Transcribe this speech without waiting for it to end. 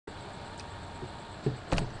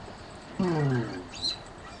MrBfurr's.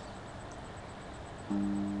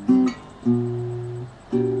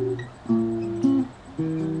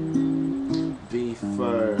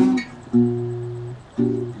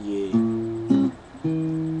 Yeah.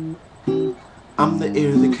 I'm the heir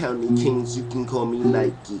of the county kings, you can call me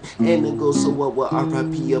Nike. And it goes so well with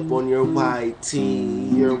RIP up on your YT.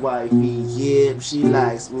 Your wifey, yeah, she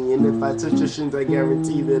likes me. And if I touch her shins, I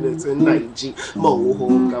guarantee that it's a night G.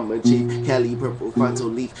 Mohawk, I'm a chief. Cali purple, fronto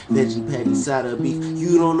leaf. Veggie patty, side of beef.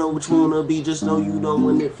 You don't know which one to be, just know you don't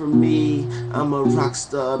want it from me. I'm a rock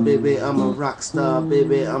star, baby, I'm a rock star,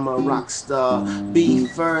 baby, I'm a rock star.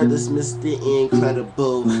 MrBfurr's, Mr.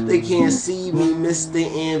 Incredible. They can't see me, Mr.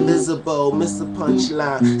 Invisible, Mr.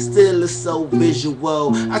 Punchline, still is so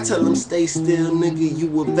visual. I tell them stay still, nigga,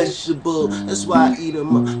 you a vegetable. That's why I eat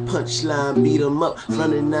 'em up, punchline, beat 'em up.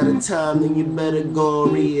 Running out of time, then you better go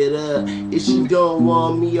and read it up. If you don't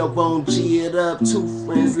want me, I won't G it up. Two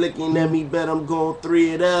friends looking at me, bet I'm gon'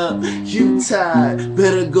 3 it up. You tired,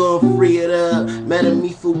 better go and free it up. Mad at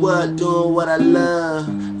me for what? Doing what I love.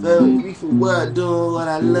 Mad at me for what? Doing what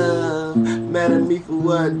I love. Mad at me for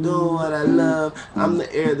what? Doing what I love. I'm the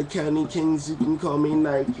heir of the county kings, you can call me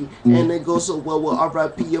Nike. And it goes so well with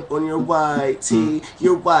RIP up on your YT.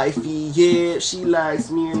 Your wifey, yeah, she likes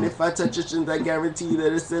me. And if I touch her shins, I guarantee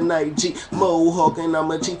that it's a night G. Mohawk and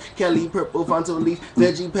I'm a chief. Cali purple, fronto leaf.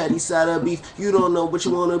 Veggie patty, side of beef. You don't know what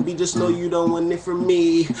you wanna be, just know you don't want it from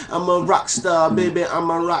me. I'm a rock star, baby, I'm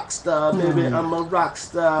a rock star, baby, I'm a rock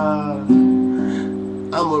star.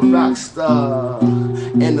 I'm a rock star,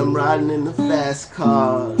 and I'm riding in the fast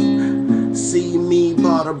car. See me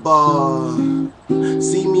by the bar,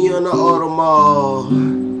 see me on the auto mall,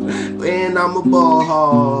 and I'm a ball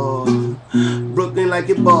hog. Brooklyn like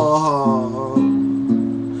a ball hog.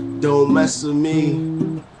 Don't mess with me.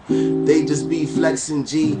 They just be flexing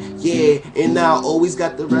G, yeah, and I always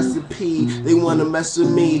got the recipe. They wanna mess with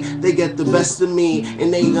me, they get the best of me,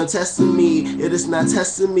 and they gon' test me. It is not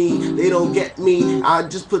testing me, they don't get me. I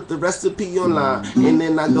just put the recipe online, and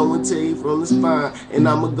then I go and tell you from the spine, and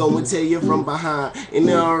I'ma go and tell you from behind. And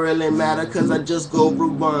it don't really matter, cause I just go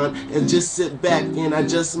rewind, and just sit back, and I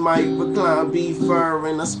just might recline. MrBfurr's,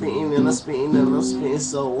 and I'm spitting, and I'm spitting, and I'm spitting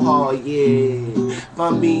so hard, yeah.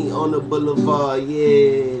 Find me on the boulevard,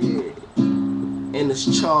 yeah. And it's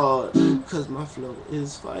charged, cause my flow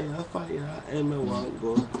is fire, fire, and my one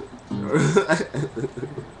go.